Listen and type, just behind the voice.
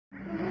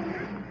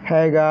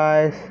Hey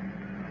guys,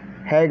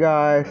 hey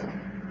guys.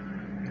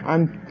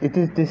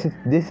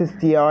 This is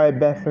DRA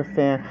Bedford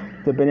fan,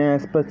 the Banana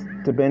Splits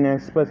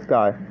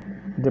guy,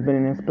 the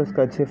Banana Splits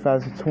guy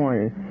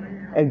 2020.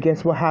 And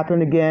guess what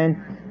happened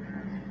again?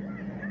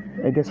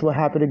 These are just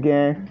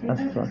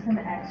some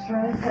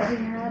extras that we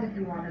had. If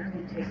you wanted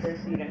to take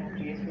this, you didn't have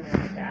to use for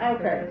the staff.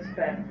 Okay,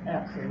 but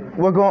absolutely.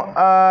 We're going.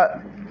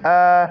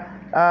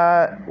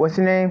 What's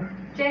your name?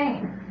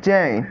 Jane.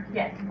 Jane.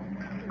 Yes.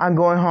 I'm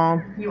going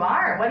home. You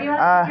are. What do you want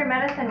to take your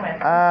medicine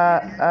with?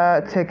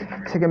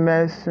 Take a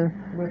medicine.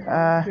 With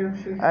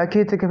orange juice? Can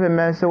you take a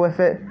medicine with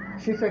it?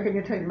 She said, can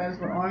you take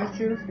medicine with orange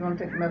juice? You want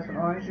to take medicine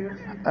with orange juice?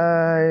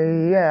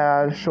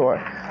 Yeah, sure.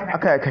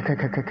 Okay.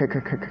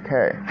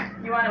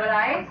 You want it with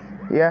ice?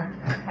 Yeah.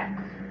 Okay.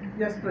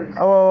 Yes, please.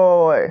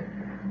 Oh, wait.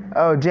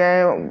 Oh,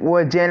 Jane,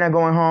 Jane not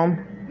going home?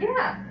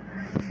 Yeah.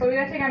 But we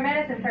gotta take our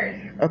medicine first.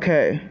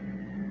 Okay.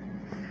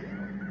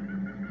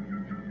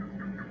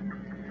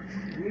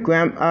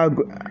 Grandma,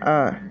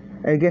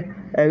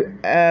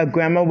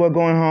 we're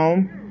going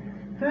home.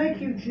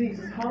 Thank you,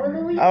 Jesus.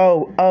 Hallelujah.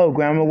 Oh,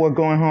 Grandma, we're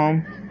going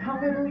home.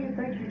 Hallelujah.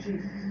 Thank you,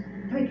 Jesus.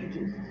 Thank you,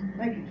 Jesus.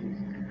 Thank you, Jesus.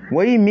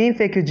 What do you mean,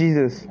 thank you,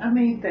 Jesus? I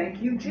mean,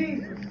 thank you,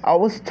 Jesus. I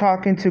was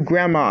talking to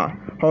Grandma.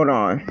 Hold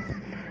on.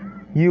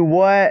 You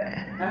what?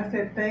 I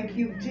said, thank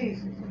you,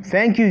 Jesus.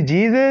 Thank you,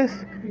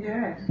 Jesus?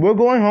 Yes. We're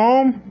going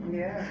home?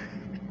 Yes.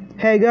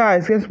 Hey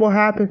guys, guess what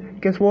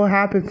happened? Guess what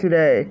happened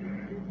today?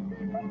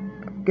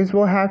 Guess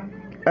what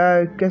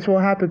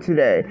happened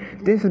today?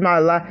 This is my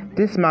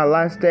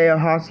last day of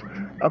hospital.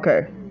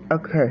 Okay.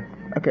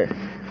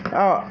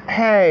 Oh,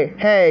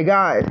 hey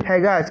guys,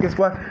 guess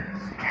what?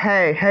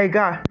 Hey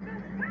guys.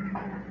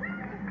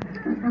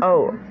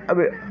 Oh,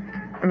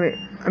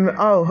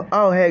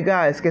 hey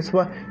guys, guess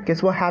what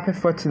happened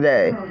for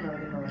today?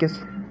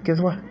 Guess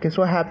what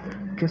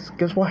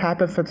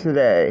happened for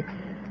today?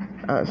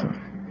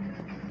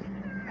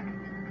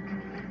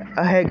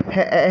 Hey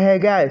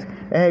guys.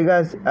 Hey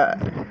guys.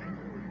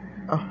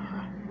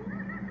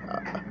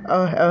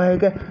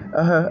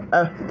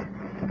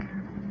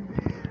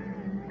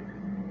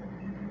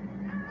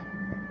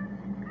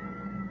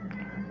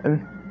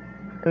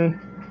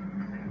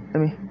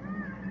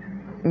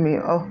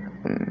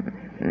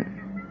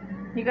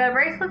 You got a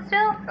bracelet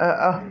still?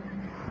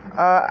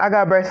 I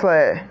got a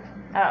bracelet.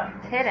 Oh,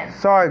 it's hidden.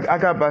 Sorry, I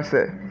got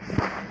busted.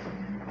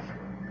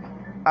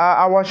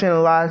 I watching the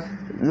last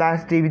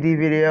DVD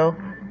video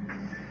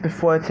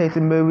before I take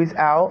the movies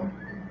out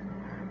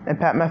and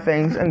pack my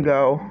things and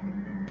go.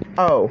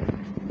 Oh,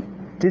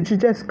 did I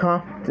just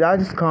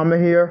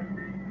comment here?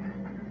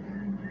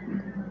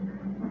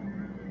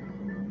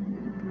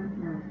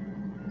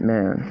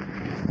 Man,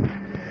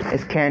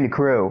 it's Candy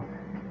Crew.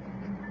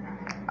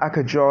 I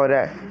could draw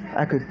that.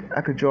 I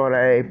could draw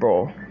that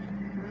April.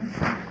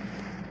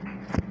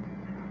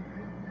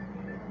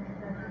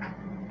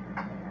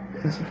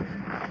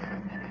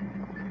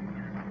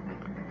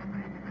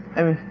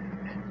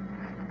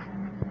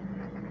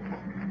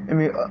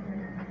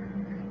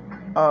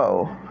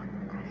 Oh.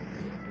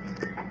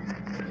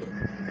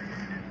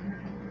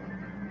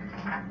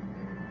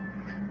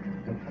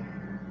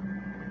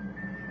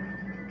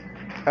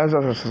 I'm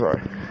so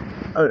sorry.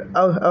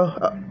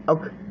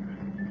 Okay.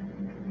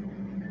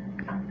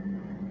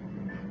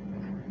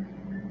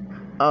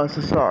 I'm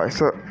so sorry.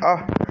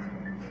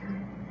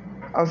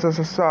 I'm so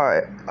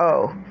sorry.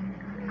 Oh.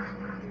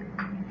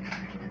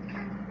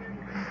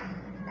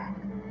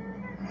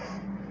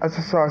 I'm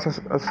so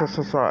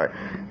sorry.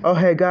 Oh,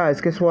 hey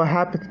guys, guess what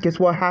happened? Guess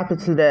what happened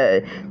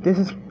today? This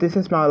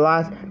is my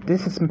last.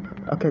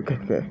 Okay.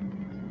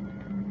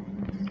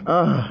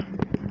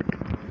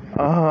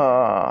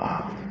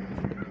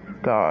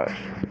 Gosh.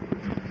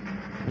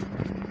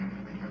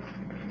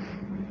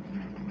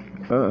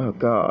 Oh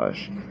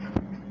gosh.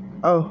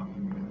 Oh,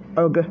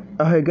 good.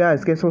 Oh, hey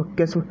guys, guess what?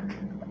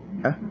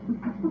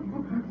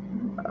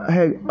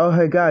 Hey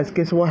guys,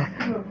 guess what?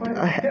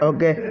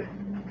 Okay.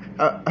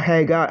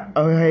 Hey guys.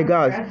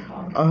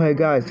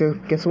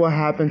 Guess what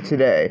happened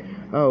today?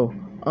 Okay,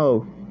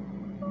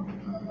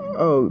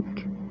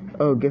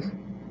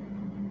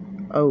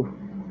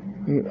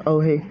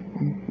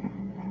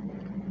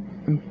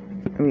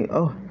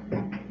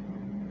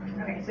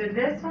 so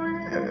this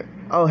one should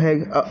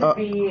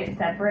be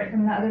separate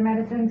from the other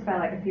medicines by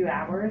like a few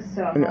hours.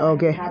 So I'm going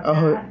okay. to have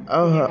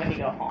that when you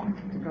go home.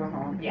 To go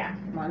home. Yeah.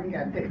 Mom, you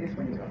gotta take this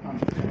when you go home.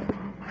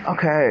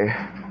 Okay.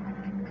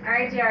 All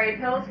right, DRA,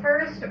 pills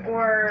first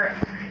or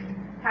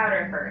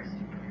powder first?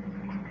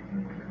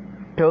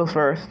 Pills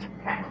first.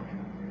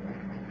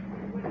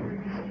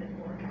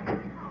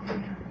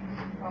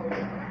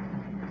 Okay.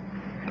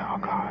 Oh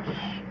gosh.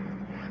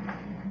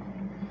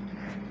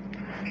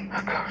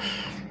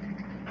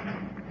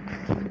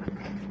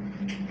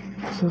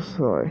 So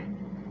sorry.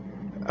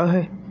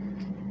 Okay.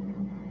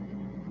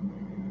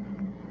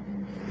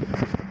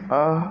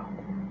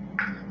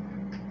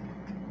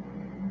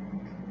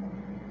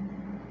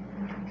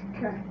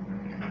 Okay.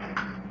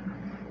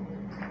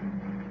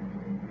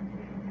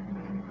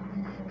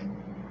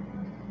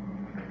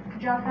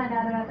 Did y'all find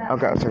out about that?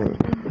 Okay, so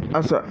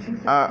I'm sorry.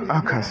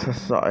 Okay, so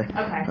sorry.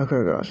 Okay.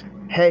 Okay, gosh.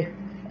 Hey.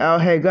 Oh,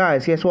 hey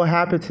guys. Guess what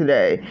happened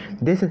today?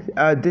 This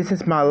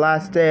is my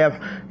last day of.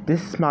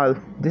 This is my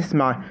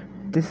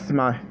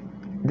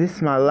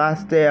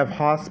last day of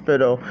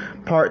hospital.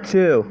 Part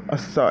 2. Oh,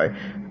 sorry.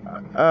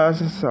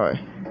 So sorry.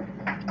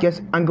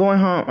 Guess I'm going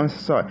home. I'm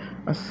sorry.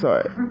 I'm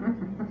sorry.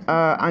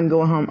 I'm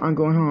going home.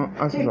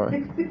 I'm so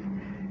sorry.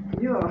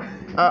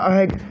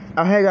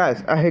 Hey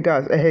guys. Hey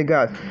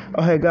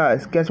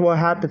guys. Guess what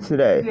happened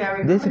today?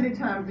 Jerry, how many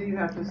times do you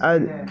have to say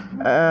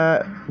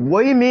that?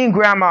 What do you mean,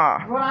 Grandma?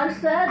 What I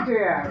said,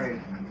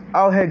 Jerry.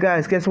 Oh, hey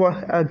guys. Guess what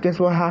happened?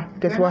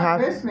 They're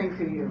not listening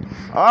to you.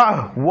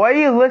 Oh, why do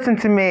you listen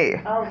to me?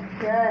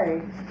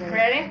 Okay.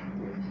 Ready?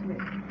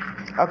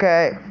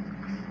 Okay.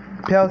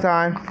 Pill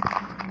time.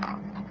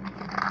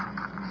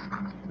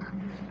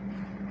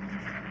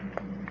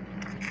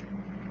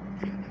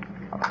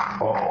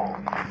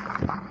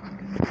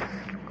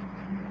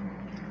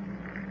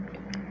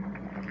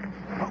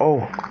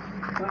 Oh.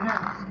 Go ahead.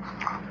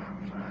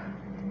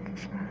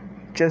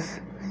 Just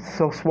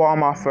so swallow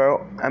my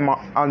throat and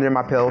under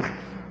my pills.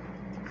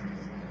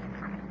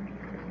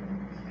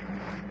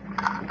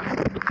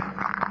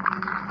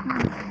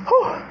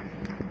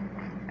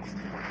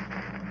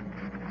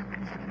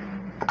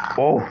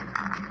 Oh.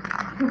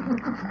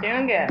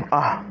 Doing good.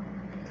 Oh.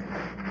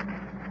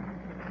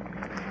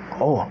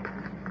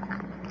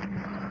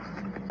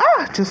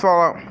 Just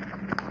fall out.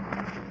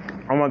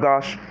 Oh my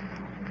gosh.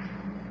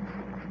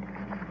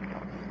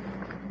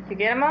 You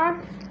get them all?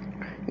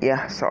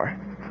 Yeah, sorry.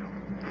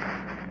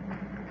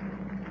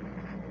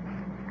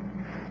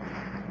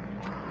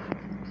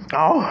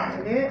 Oh.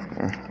 It?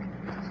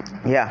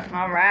 Yeah.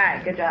 All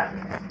right. Good job.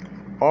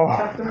 Oh.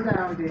 Shut them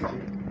down, did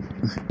you?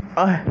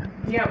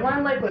 You got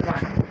one liquid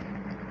one.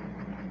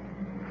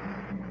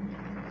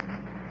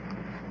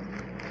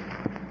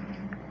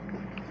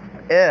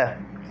 Yeah.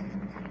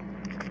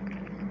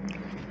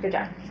 Good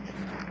job.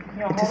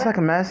 You want It's to just hold like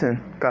a medicine.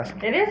 Gosh.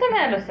 it? It is a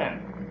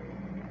medicine.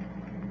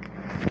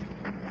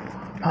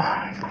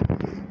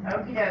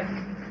 Okie dokie.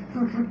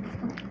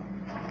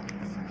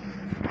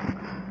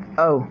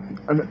 Oh,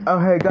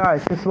 hey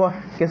guys, guess what?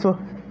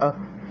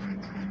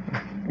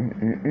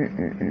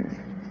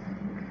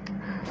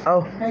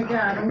 Oh. Hey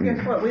guys,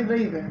 guess what? We're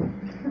leaving.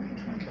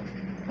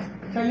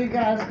 Tell you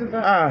guys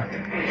goodbye.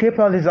 Keep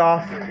all these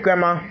off,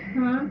 Grandma,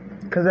 Huh?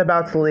 because they're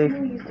about to leave.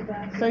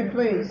 Say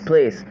please.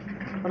 Please.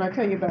 When I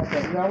tell you about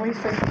that, you always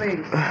say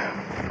please.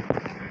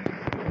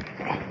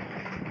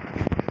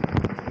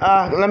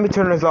 Let me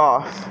turn this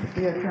off.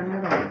 Yeah, turn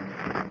it on.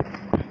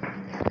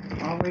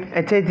 Always.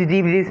 And take the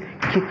DVDs.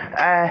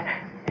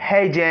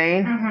 Hey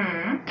Jane.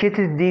 Mm-hmm. Can you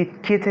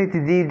take the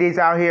DVDs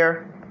out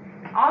here?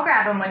 I'll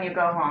grab them when you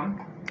go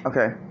home.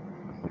 Okay.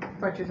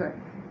 What you say?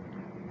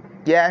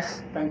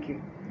 Yes. Thank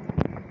you.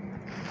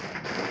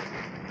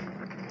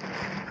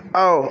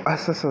 Oh,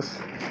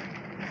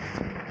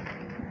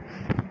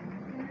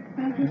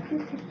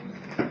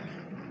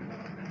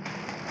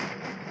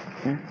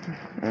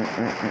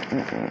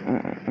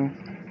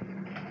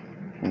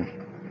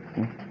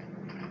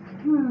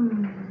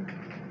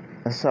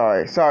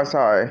 Sorry.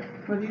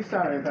 What are you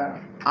sorry about?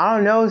 I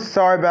don't know.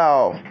 Sorry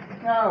about.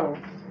 Oh.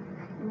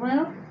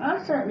 Well,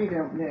 I certainly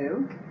don't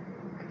know.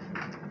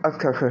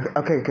 Okay. All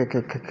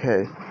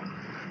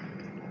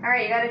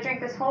right, you got to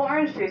drink this whole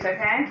orange juice,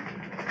 okay?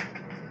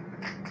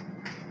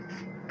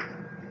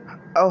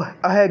 Oh,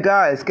 hey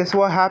guys, guess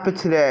what happened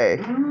today?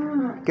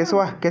 Guess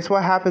what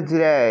happened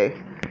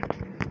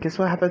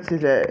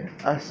today?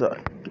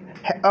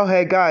 Oh,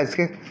 hey guys.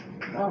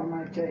 Oh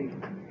my Jay.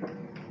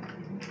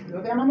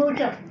 Look at my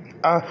mucha.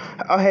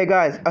 Hey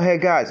guys.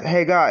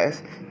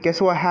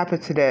 Guess what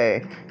happened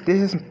today?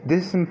 This is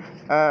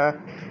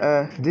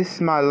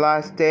my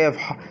last day of.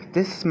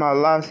 This is my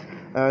last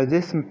time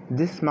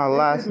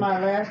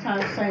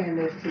saying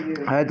this to you.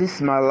 This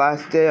is my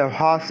last day of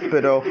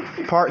hospital.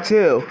 Part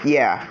 2.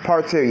 Yeah.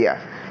 Part 2.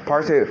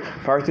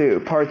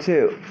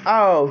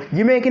 Oh,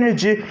 you making a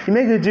juice? You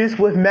making a juice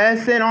with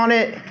medicine on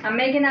it? I'm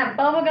making that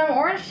bubblegum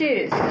orange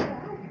juice.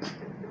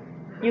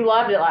 You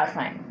loved it last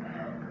night.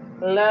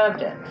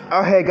 Loved it.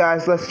 Oh, hey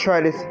guys, let's try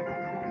this.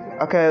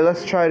 Okay,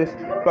 let's try this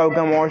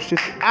bubblegum orange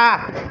juice.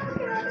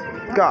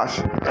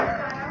 Gosh.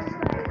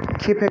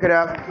 Can you pick it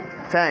up?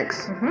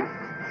 Thanks.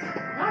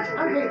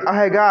 Oh,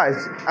 hey guys.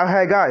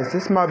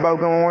 This is my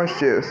bubblegum orange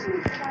juice.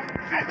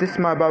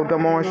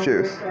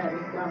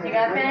 You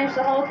gotta finish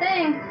the whole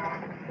thing.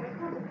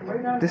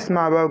 This is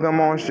my bubblegum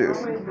orange juice.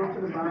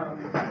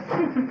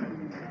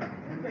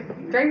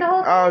 Drink the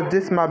whole thing. Oh,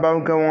 this is my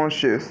bubblegum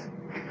orange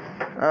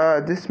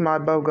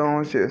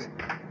juice.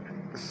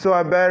 So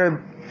I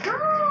better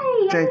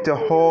drink the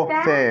whole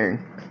thing.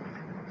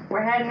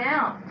 We're heading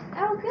out.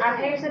 Oh, good. I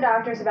paged the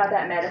doctors about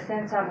that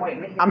medicine, so I'm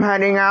waiting to hear. I'm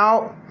heading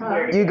out.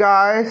 You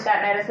guys.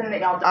 That medicine that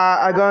y'all.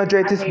 I'm gonna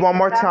drink this one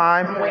more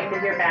time. I'm waiting to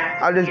hear back.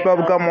 I'll just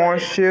bubblegum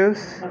orange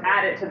juice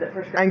Add it to the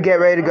prescription. and get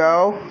ready to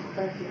go.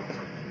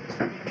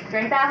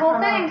 Drink that whole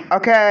thing.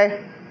 Okay.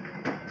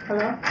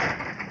 Hello?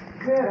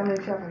 Good, I'm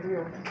in shopping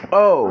here.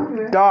 Oh,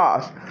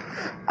 gosh.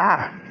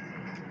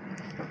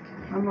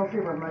 I'm okay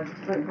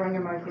with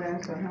bringing my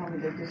grandson home to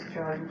get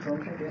discharged and so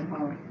take him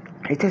home.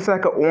 It tastes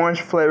like an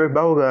orange flavored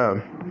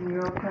bubblegum. You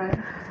okay?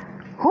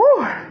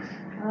 Whew. I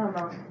don't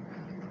know.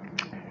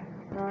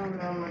 I'm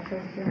gonna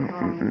take him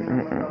home and then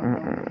I'm gonna go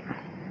home.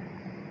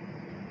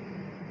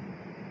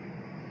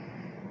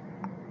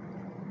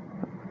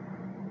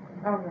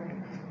 All right.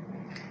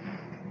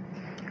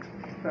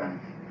 Fine.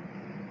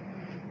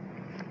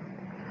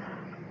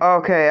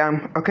 Okay,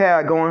 I'm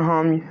going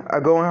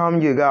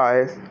home, you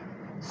guys.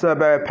 So I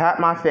better pack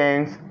my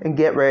things and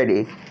get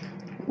ready.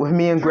 With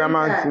me and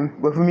Grandma and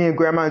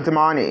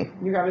Damani.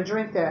 You gotta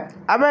drink that.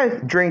 I better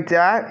drink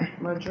that.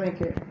 I'm gonna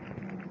drink it.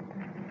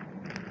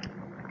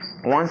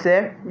 One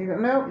sip. You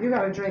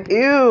gotta drink it.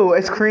 Ew,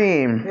 it's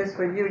cream. It's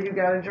for you. You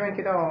gotta drink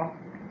it all.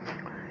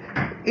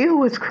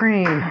 Ew, it's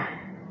cream.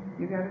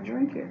 You gotta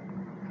drink it.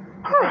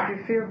 Huh. Make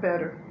you feel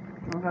better.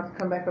 You don't have to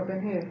come back up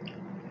in here.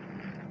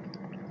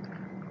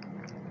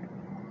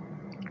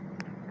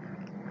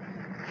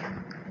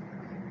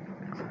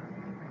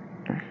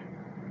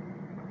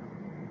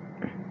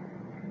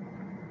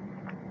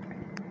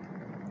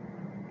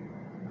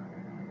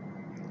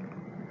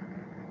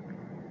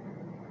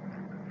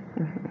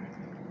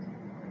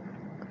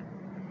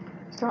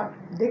 Stop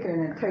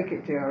dicking and take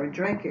it, Jerry.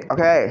 Drink it.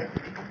 Okay.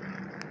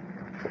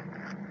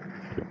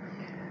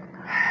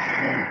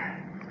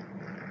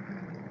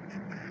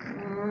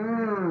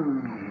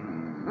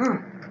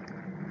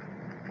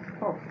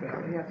 Oh, Phil,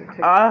 you have to take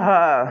it.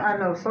 I I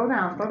know. Slow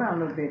down a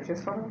little bit.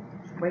 Just hold on.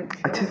 Wait,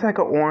 chill. It tastes like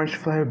an orange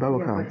flavored Yeah,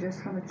 bubblegum. but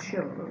just kind of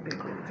chill a little bit.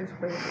 Just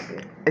wait a little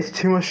bit. It's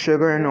too much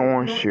sugar in the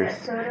orange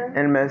juice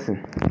and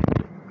medicine.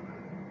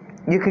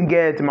 You can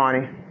get it,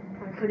 Damani.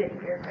 I put it in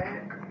your bag.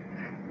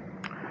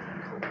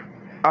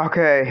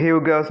 Okay, here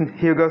goes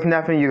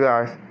nothing, you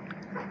guys.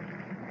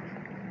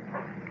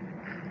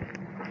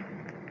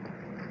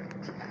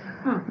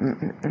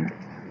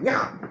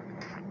 Yeah.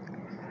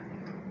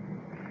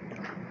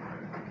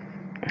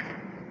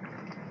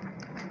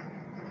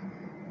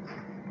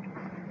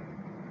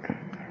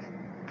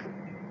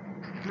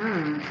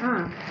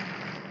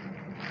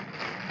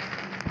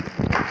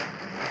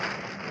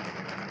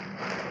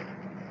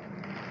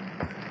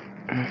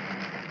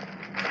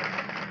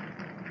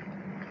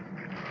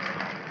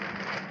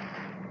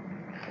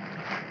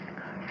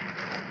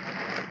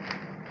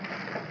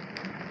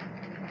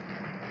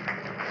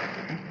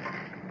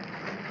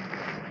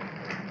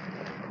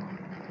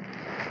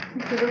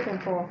 What you looking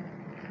for?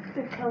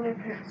 The color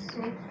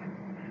pencils.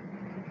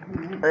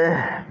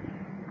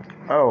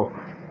 Oh.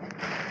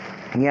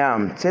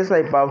 Yum. Tastes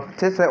like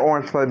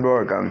orange flavored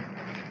bubblegum.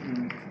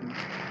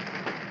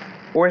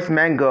 Or it's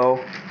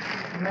mango.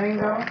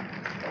 Mango?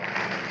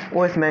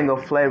 Or it's mango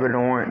flavored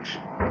orange.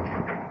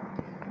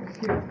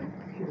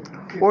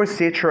 Or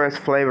citrus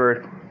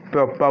flavored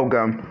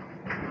bubblegum.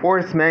 Or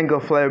it's mango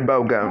flavored I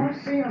bubblegum.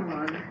 don't see them,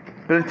 man.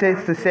 But it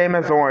tastes the same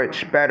as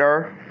orange.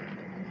 Better.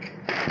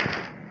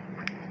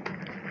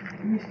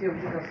 You still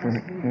give us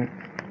some.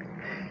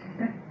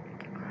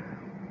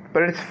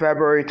 But it's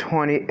February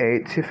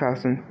 28,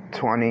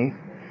 2020.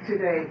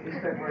 Today is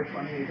February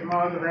 28th.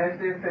 Tomorrow's the last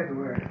day of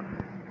February.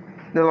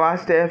 The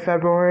last day of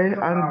February.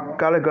 Tomorrow. I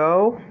gotta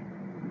go.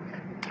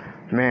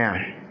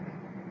 Man.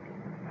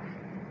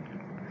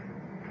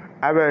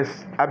 I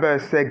better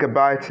say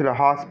goodbye to the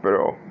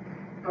hospital.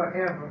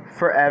 Forever.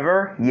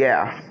 Forever?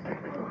 Yeah.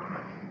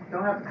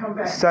 Don't have to come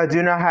back. So I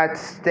do not have to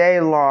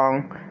stay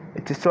long.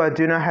 So I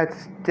do not have to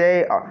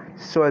stay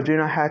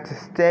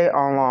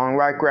on long,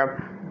 right, Grandma?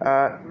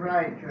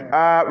 Right, Dre.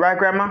 Right,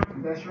 Grandma?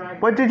 That's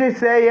right. What did you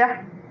say?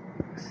 Yeah.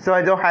 So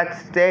I don't have to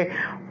stay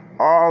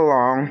all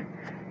long.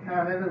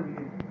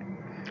 Hallelujah.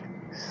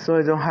 So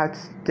I don't have to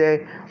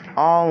stay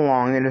all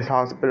long in this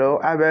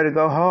hospital. I better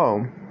go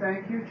home.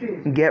 Thank you,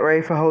 Jesus. And get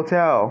ready for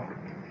hotel.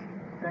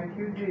 Thank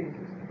you, Jesus.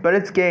 But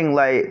it's getting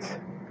late.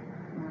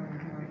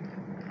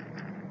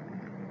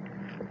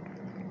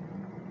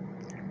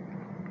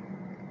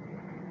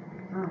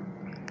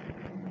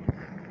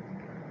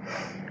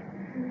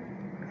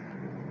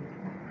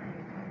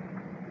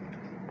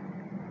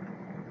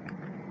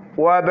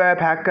 Well, I better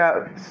pack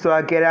up so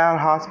I get out of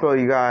the hospital,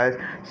 you guys.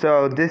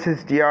 So this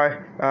is DR,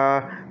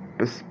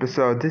 this is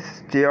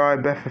DR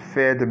Bedford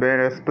Fair, the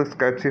banner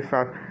Splitsky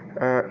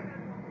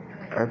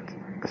 2000,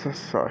 so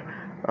sorry.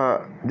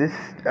 This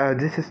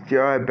is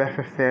DR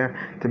Bedford Fair,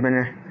 the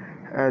banner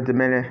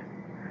Splitsky,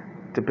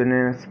 the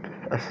banner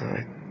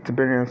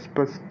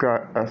Splitsky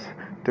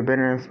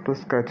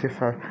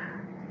 2000,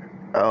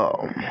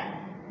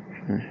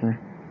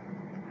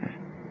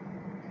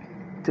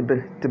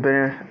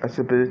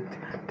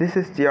 this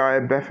is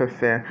DR Bedford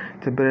Fair,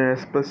 the banner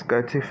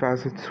Splitsky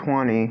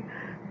 2020.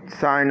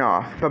 Sign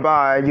off. Bye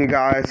bye, you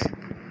guys.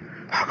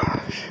 Oh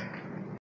gosh.